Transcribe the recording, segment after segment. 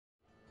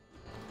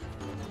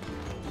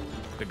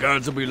The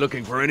guards will be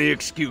looking for any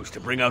excuse to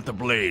bring out the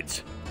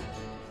blades.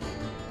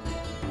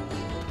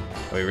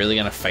 Are we really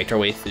gonna fight our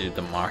way through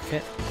the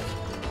market?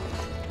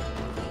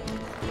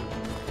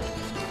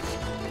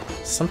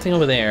 Something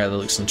over there that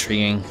looks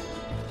intriguing.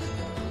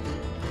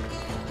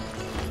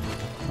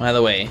 By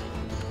the way,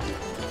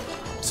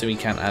 so we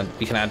can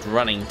add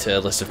running to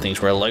a list of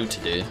things we're allowed to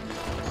do.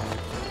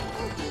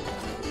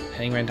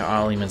 Heading round to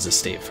Arleman's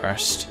estate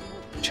first.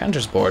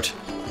 Chandler's board.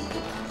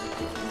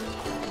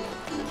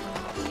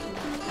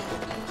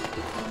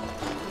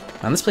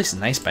 Man, this place is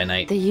nice by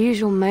night. The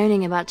usual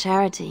moaning about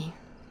charity.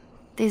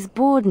 This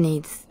board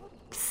needs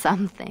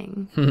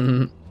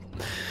something.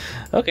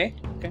 Okay.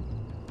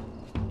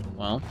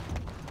 Well.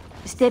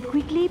 Step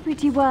quickly,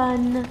 pretty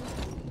one.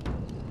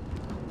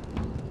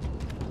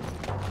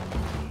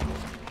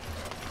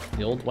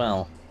 The old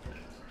well.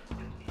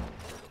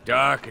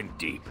 Dark and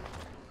deep.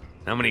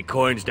 How many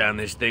coins down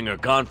this thing are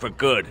gone for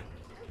good?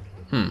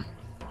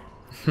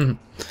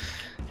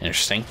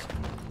 Interesting.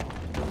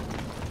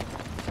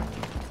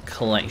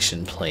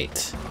 Collection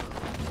plate.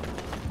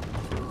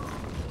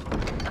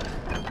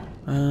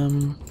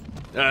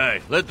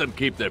 Aye, let them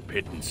keep their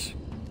pittance.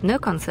 No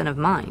concern of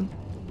mine.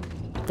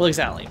 Well,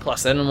 exactly.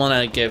 Plus, I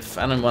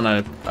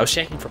was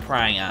checking for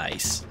prying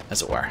eyes,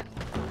 as it were.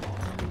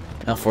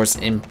 Melfort's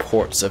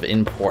imports of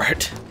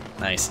import.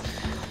 Nice.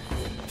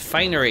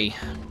 Finery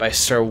by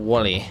Sir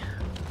Wally.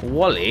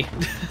 Wally?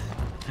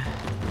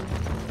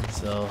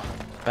 So,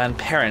 Van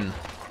Perrin.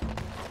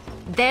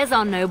 There's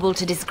our noble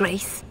to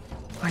disgrace.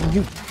 I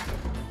knew.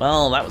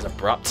 Well, that was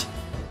abrupt.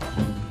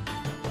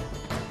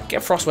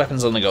 Get frost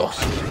weapons on the go.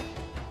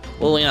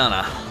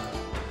 Leliana.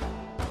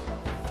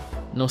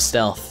 No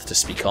stealth to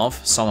speak of.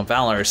 Song of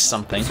Valor is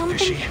something.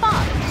 Something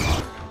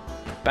fun.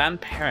 Van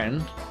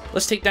Perrin.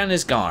 Let's take down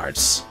his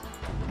guards.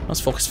 Let's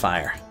focus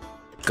fire.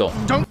 Go.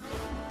 Don't.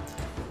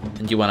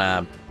 And you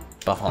wanna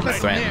buff on the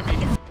threat.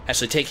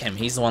 Actually, take him.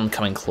 He's the one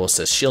coming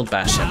closest. Shield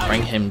bash him.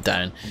 Bring him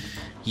down.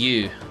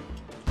 You.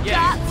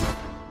 Yeah.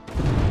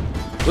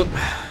 Whoop.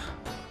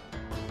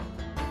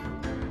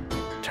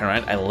 Turn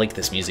around. I like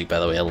this music, by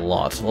the way, a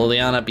lot.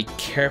 Leliana, be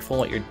careful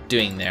what you're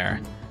doing there.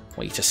 I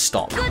want you to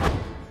stop. Good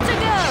to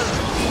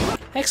go.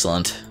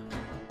 Excellent.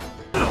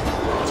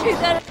 Shoot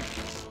that.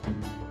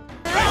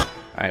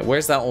 Alright,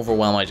 where's that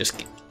overwhelm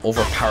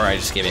overpower I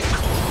just gave it?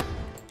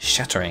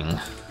 Shattering.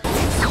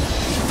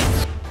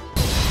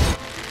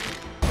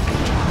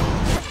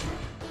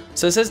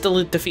 So it says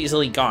defeat his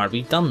elite guard.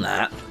 We've done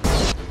that.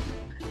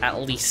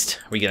 At least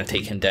we're going to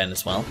take him down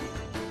as well.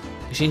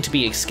 We seem to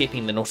be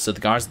escaping the notice of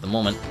the guards at the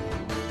moment.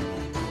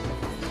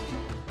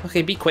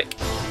 Okay, be quick.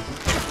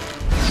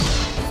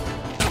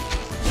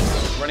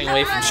 Running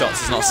away from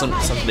shots is not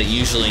something that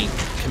usually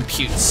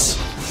computes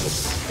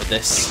with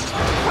this.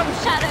 From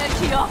shadow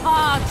to your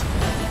heart.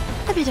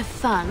 A bit of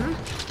fun.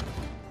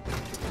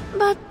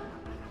 But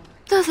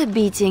does a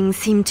beating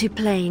seem too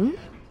plain?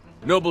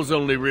 Nobles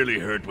only really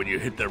hurt when you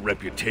hit their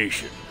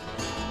reputation.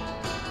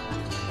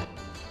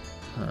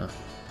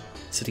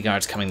 City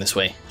guards coming this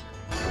way.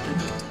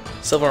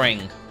 Silver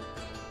ring.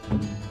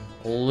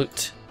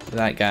 Loot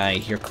that guy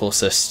here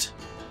closest.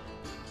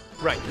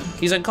 Right.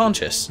 He's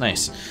unconscious.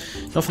 Nice.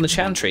 Note from the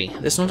Chantry.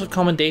 This note of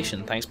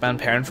commendation thanks Ban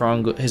Perrin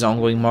for his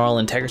ongoing moral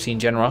integrity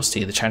and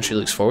generosity. The Chantry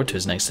looks forward to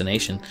his next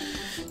donation.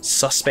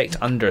 Suspect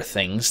under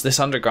things. This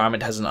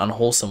undergarment has an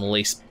unwholesome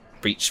lace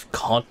breech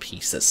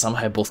codpiece that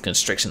somehow both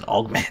constricts and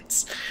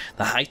augments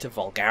the height of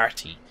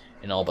vulgarity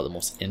in all but the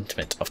most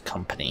intimate of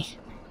company.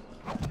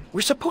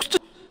 We're supposed to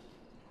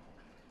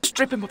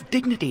strip him of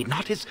dignity,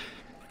 not his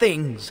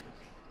things.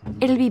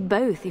 It'll be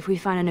both if we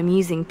find an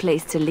amusing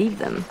place to leave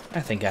them. I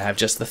think I have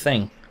just the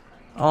thing.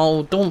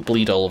 Oh, don't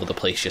bleed all over the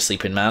place, you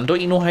sleeping man.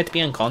 Don't you know how to be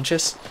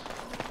unconscious?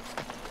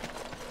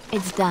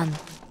 It's done.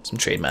 Some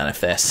trade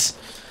manifests.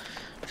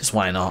 Just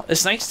why not?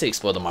 It's nice to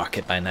explore the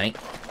market by night.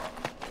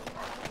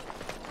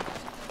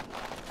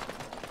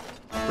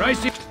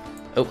 Ricey,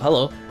 Oh,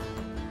 hello.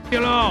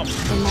 alarm!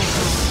 In my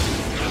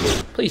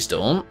time. Please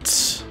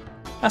don't.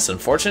 That's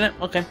unfortunate.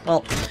 Okay,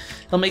 well,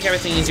 it'll make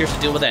everything easier to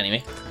deal with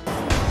anyway.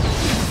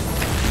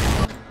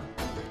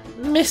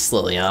 Miss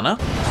Leliana.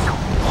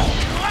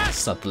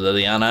 It's not the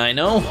Leliana I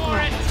know.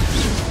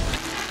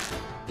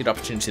 Good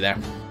opportunity there.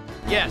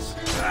 Yes.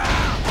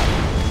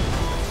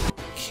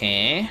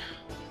 Okay.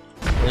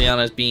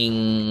 Leliana's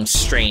being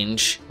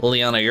strange.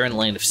 Leliana, you're in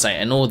line of sight.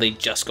 I know they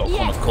just got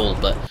Cone of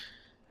Cold, but...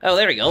 Oh,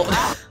 there we go.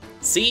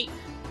 See?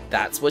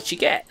 That's what you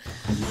get.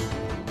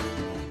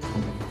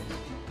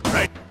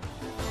 Right.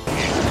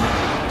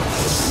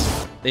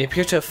 They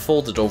appear to have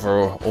folded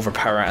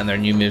overpower and their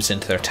new moves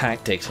into their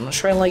tactics. I'm not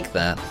sure I like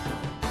that.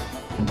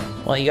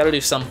 Well, you gotta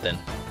do something.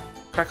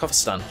 Crack off a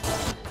stun.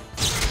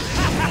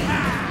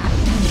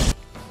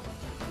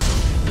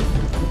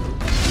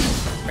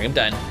 Bring him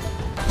down.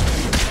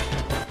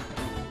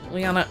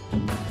 Leliana,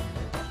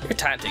 your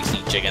tactics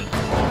need jigging.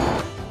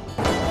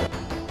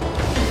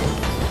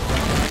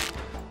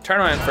 Turn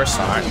around for a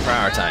start and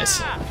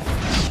prioritize.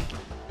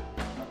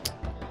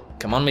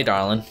 Come on, me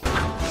darling.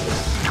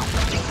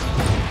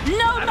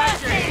 No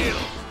mercy!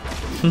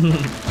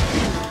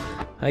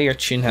 Oh, your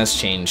tune has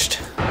changed.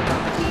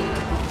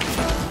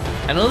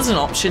 I know there's an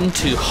option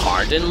to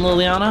harden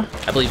Leliana.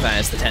 I believe that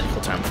is the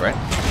technical term for it.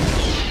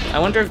 I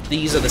wonder if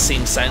these are the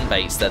same sound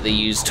bites that they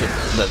use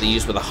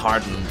with a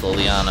hardened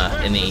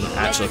Leliana in the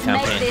actual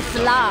campaign. Make this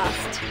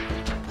last.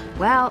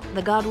 Well,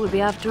 the guard will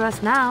be after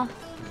us now.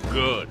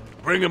 Good.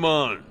 Bring him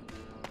on.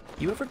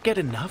 You ever get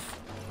enough?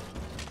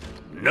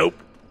 Nope.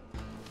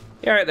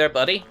 You alright there,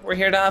 buddy? We're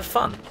here to have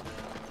fun.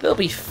 They'll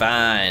be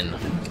fine.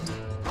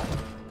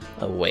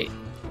 Oh, wait.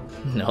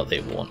 No, they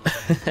won't.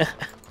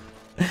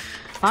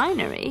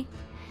 Finery?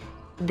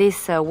 This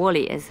Sir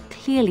Wally has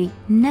clearly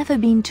never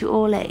been to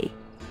Orlais.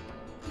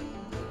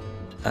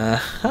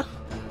 Uh-huh.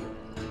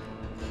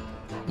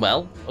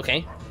 Well,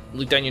 okay.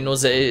 Look down your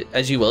nose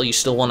as you will. You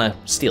still want to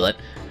steal it.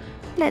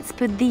 Let's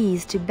put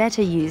these to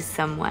better use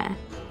somewhere.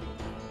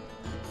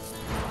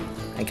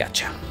 I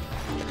gotcha.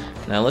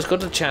 Now let's go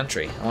to the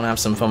Chantry. I want to have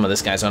some fun with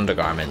this guy's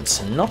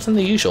undergarments. Not in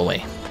the usual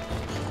way.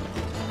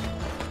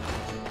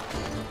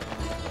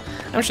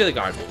 I'm sure the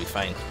guards will be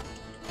fine.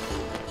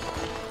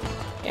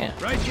 Yeah.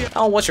 Right here.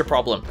 Oh, what's your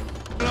problem?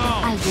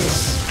 I'll do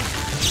it.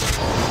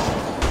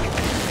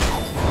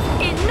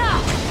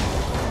 Enough!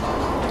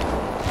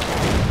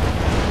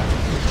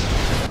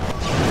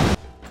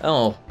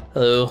 Oh,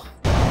 hello.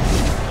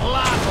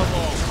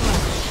 Laughable.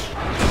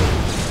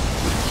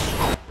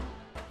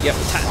 Yep,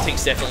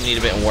 tactics definitely need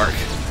a bit of work.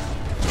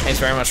 Thanks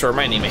very much for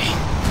reminding me.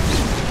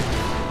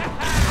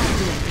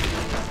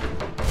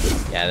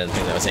 Yeah, I didn't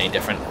think that was any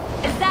different.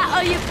 Is that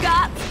all you've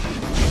got?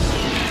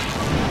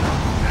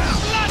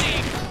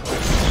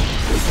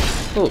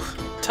 Ooh,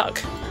 tug.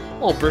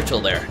 A little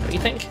brutal there, don't you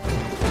think?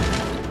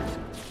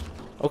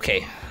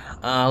 Okay,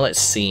 let's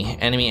see.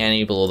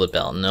 Enemy below the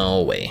belt.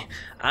 No way.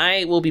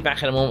 I will be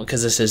back in a moment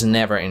because this is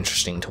never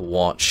interesting to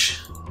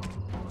watch.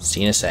 See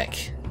you in a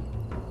sec.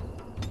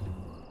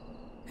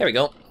 There we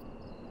go.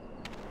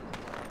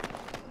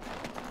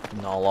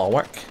 Not a lot of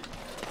work.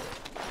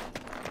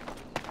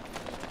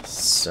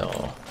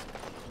 So...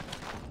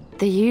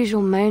 The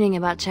usual moaning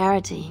about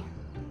charity.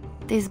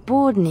 This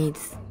board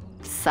needs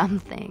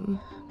something.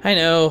 I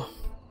know.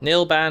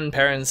 Nil ban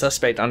parent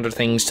suspect under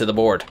things to the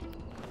board.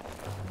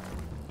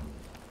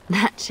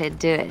 That should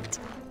do it.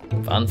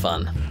 Fun,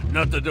 fun.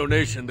 Not the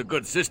donation the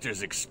good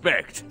sisters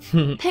expect.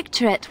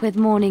 Picture it with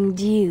morning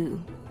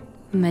dew.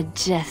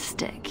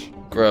 Majestic.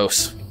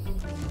 Gross.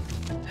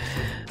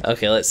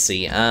 Okay, let's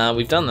see.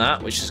 We've done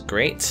that, which is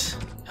great.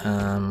 Do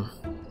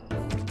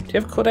you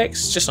have a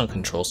codex? Just on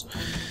controls.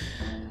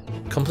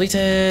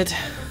 Completed.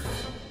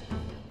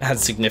 Had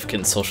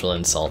significant social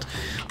insult.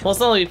 Well, it's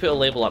not like we put a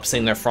label up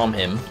saying they're from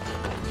him.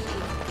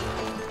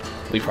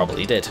 We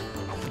probably did.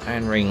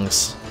 Iron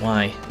rings.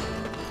 Why?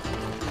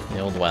 The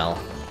old well.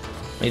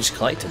 Mage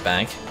collected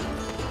bag.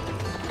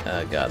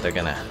 Oh god, they're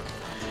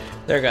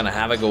gonna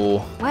have a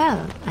go.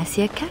 Well, I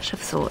see a cache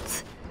of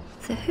sorts.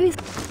 So who's...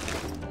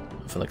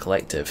 For the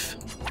collective.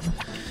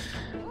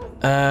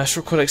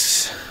 Short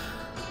codex.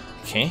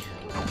 Okay.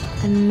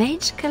 The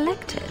Mage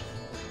Collective?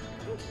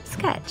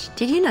 Sketch,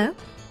 did you know?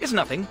 It's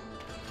nothing.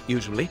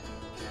 Usually.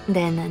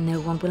 Then no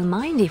one will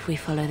mind if we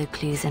follow the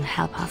clues and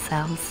help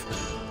ourselves.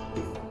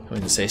 I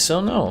wouldn't say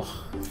so, no.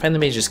 Find the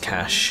mage's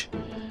cache.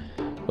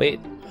 Wait,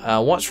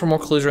 watch for more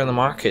clues around the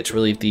market to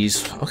relieve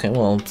these. Okay,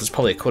 well, there's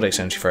probably a codex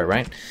entry for it,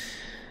 right?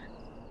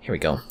 Here we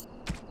go.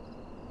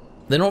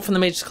 The note from the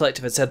Mage's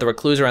Collective had said there were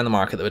clues around the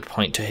market that would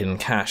point to hidden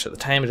cash. At the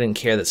time, I didn't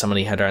care that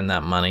somebody had earned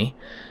that money,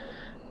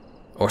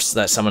 or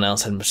that someone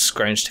else had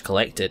scrounged to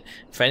collect it.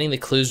 Finding the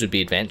clues would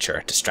be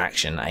adventure,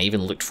 distraction. I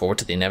even looked forward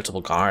to the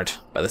inevitable guard.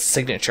 By the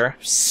signature,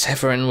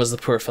 Severin was the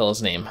poor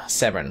fellow's name.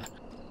 Severin.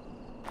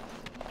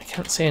 I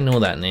can't say I know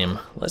that name.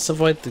 Let's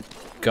avoid the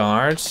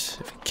guard,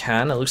 if we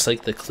can. It looks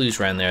like the clues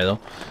around there, though.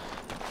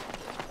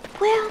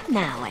 Well,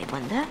 now I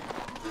wonder.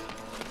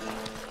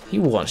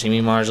 You watching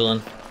me,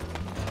 Marjolaine?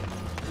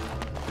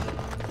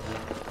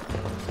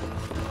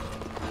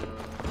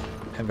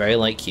 I'm very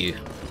like you.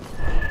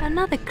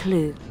 Another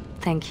clue.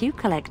 Thank you,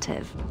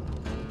 Collective.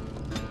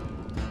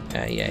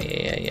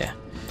 Yeah.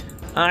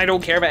 I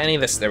don't care about any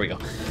of this. There we go.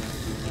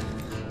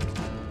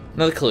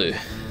 Another clue.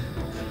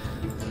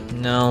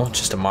 No,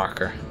 just a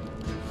marker.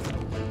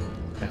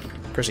 Okay,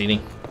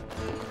 proceeding.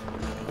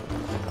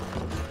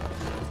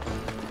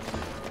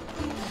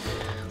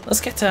 Let's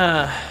get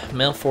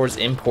Melford's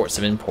Imports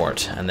of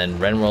Import, and then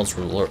Renworld's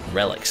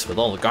Relics, with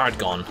all the guard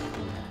gone.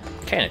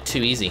 Kinda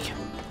too easy.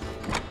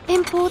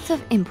 Imports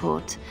of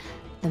Import.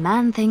 The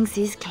man thinks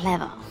he's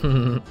clever.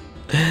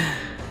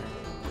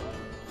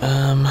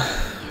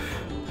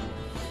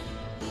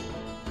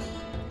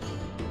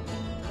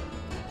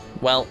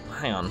 Well,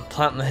 hang on.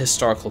 Plant the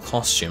historical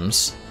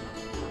costumes.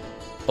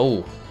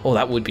 Oh,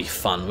 that would be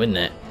fun, wouldn't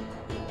it?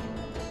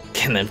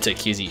 Getting them to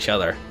accuse each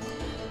other.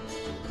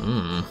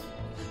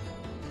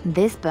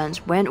 This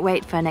bunch won't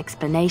wait for an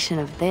explanation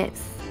of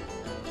this.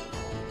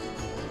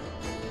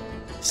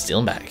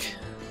 Stealing back.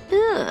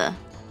 Ugh.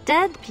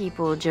 Dead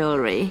people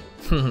jewelry.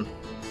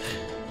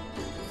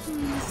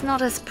 It's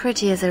not as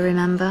pretty as I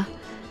remember.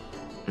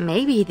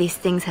 Maybe these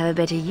things have a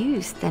better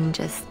use than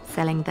just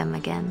selling them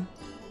again.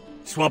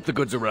 Swap the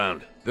goods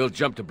around. They'll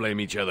jump to blame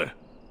each other.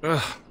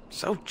 Ugh,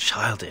 so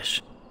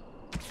childish.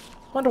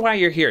 Wonder why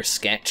you're here,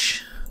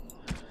 Sketch.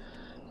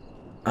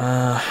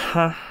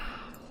 So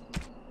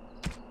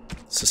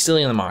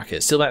stealing in the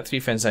market. Steal back 3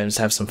 friends' items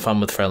to have some fun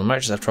with fellow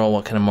merchants. After all,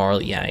 what kind of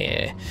moral?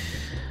 Yeah.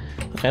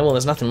 Okay, well,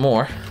 there's nothing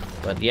more.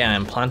 But yeah,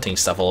 I'm planting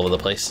stuff all over the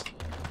place.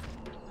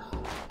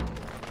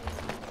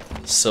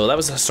 So that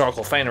was a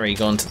historical finery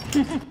going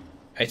to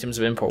items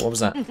of import. What was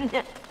that?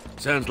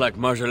 Sounds like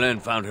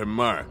Marjolaine found her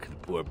mark, the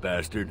poor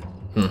bastard.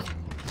 I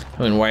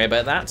wouldn't worry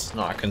about that.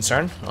 Not a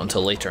concern. Not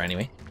until later,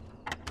 anyway.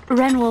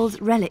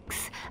 Renwald's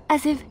relics,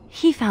 as if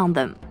he found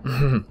them.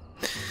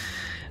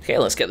 Okay,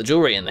 let's get the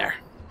jewelry in there.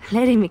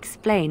 Let him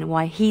explain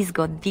why he's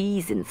got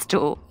these in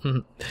store.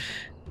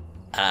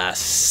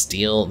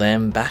 Steal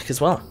them back as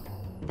well.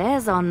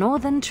 There's our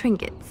northern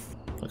trinkets.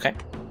 Okay.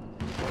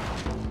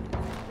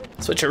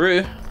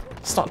 Switcheroo.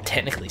 It's not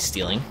technically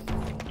stealing.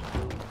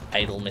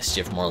 Idle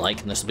mischief more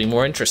like, and this will be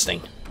more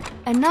interesting.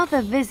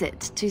 Another visit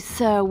to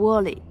Sir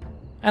Wally.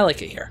 I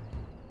like it here.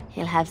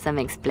 He'll have some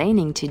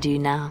explaining to do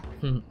now.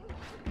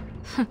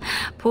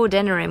 Poor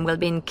Denerim will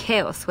be in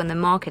chaos when the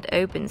market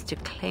opens to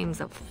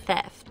claims of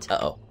theft.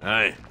 Uh-oh.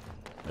 Aye.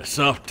 A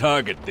soft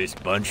target, this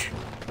bunch.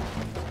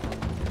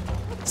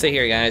 Stay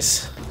here,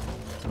 guys.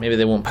 Maybe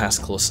they won't pass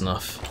close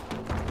enough.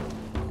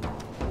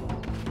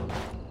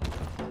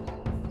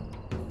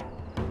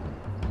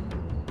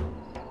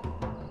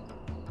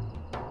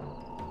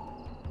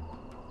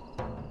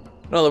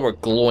 Not that we're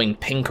glowing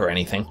pink or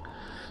anything.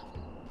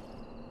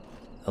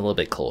 A little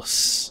bit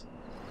close.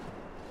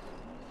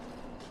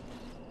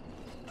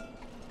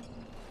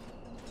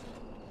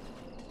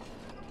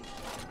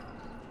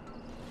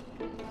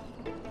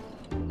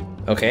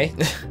 Okay.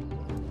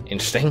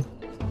 Interesting.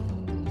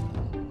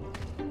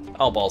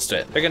 Oh, balls to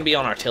it. They're gonna be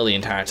on our tail the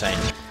entire time.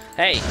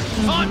 Hey!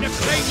 On to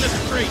clean the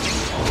street!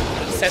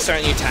 Test our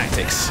new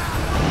tactics.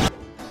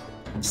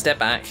 Step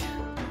back.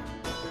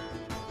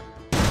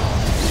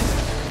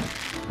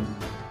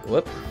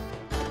 Whoop.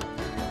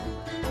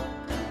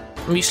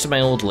 I'm used to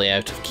my old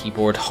layout of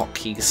keyboard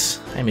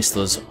hotkeys. I miss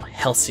those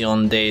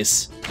halcyon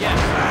days. Yeah.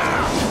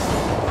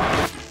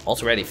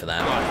 Also ready for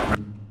that.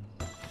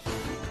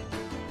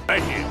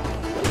 Right here.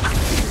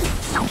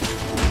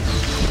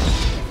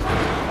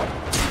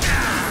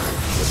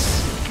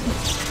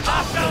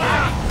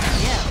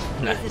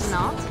 Nice. Is it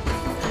not?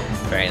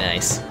 Very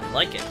nice.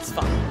 Like it. It's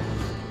fun.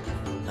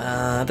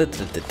 There's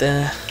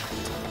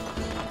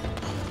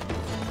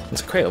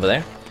a crate over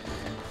there.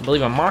 I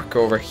believe a marker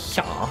over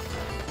here.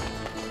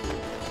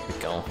 Here we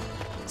go.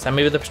 Is that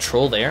maybe the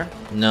patrol there?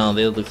 No,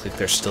 they look like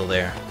they're still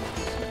there.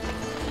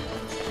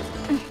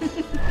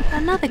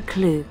 Another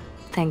clue.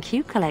 Thank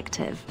you,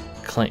 Collective.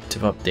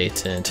 Collective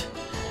updated.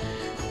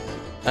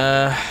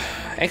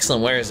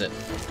 Excellent. Where is it?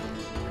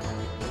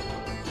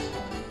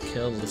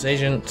 Killed this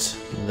agent.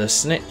 The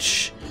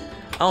snitch.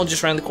 Oh,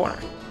 just round the corner.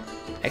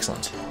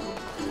 Excellent.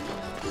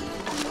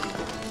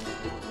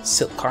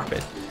 Silk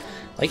carpet.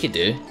 Like you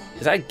do.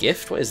 Is that a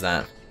gift? What is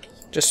that?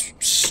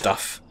 Just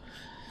stuff.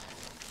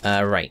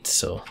 Right,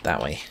 so that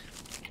way.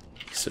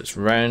 So it's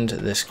round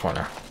this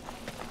corner.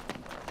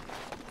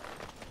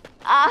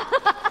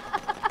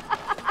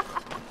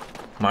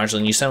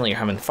 Marjolaine, you sound like you're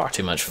having far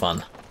too much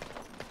fun.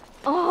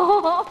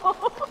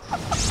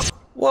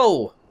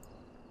 Whoa!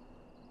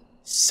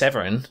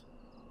 Severin?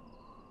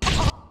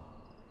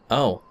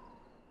 Oh.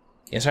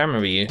 Yes, I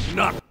remember you.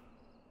 Not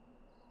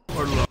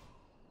for long.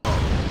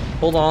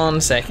 Hold on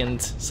a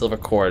second. Silver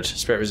cord.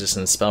 Spirit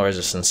resistance. Spell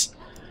resistance.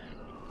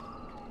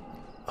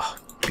 Oh,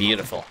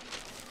 beautiful.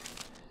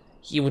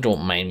 You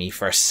don't mind me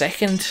for a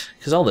second?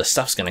 Because all this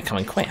stuff's going to come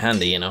in quite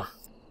handy, you know.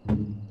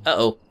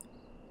 Uh-oh.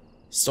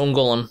 Stone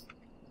Golem.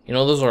 You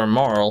know, those are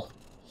immoral.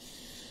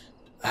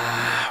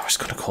 Where's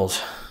Gonna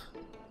Cold?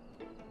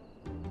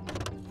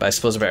 But I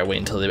suppose I better wait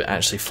until they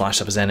actually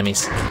flash up as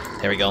enemies.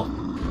 There we go.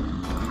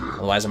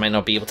 Otherwise I might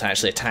not be able to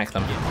actually attack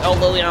them. Oh,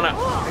 Leliana!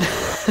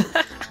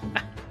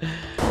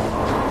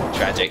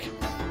 Tragic.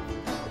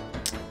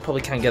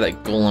 Probably can't get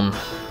that golem.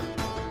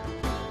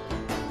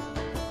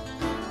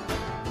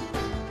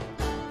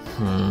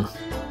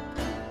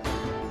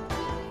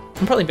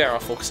 I'm probably better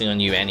off focusing on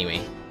you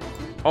anyway.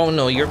 Oh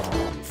no, you're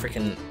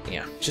freaking...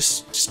 Yeah,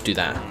 just do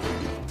that.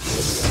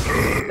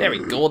 There we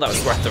go, that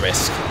was worth the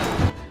risk.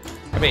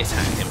 Everybody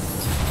attack him.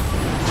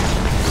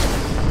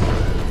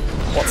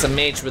 What's a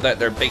mage without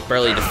their big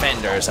burly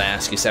defenders, I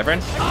ask you, Severin?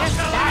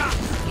 That's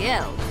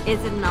skill,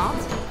 is it not?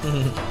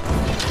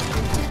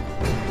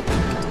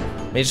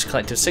 Mage's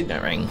collective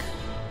signet ring.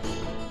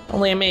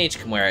 Only a mage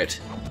can wear it.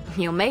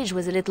 Your mage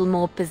was a little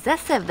more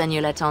possessive than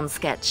you let on,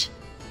 Sketch.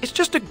 It's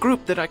just a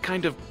group that I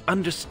kind of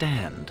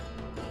understand.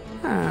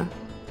 Huh.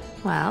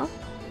 Well,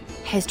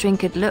 his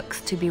trinket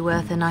looks to be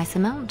worth a nice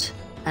amount,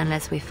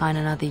 unless we find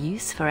another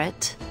use for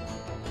it.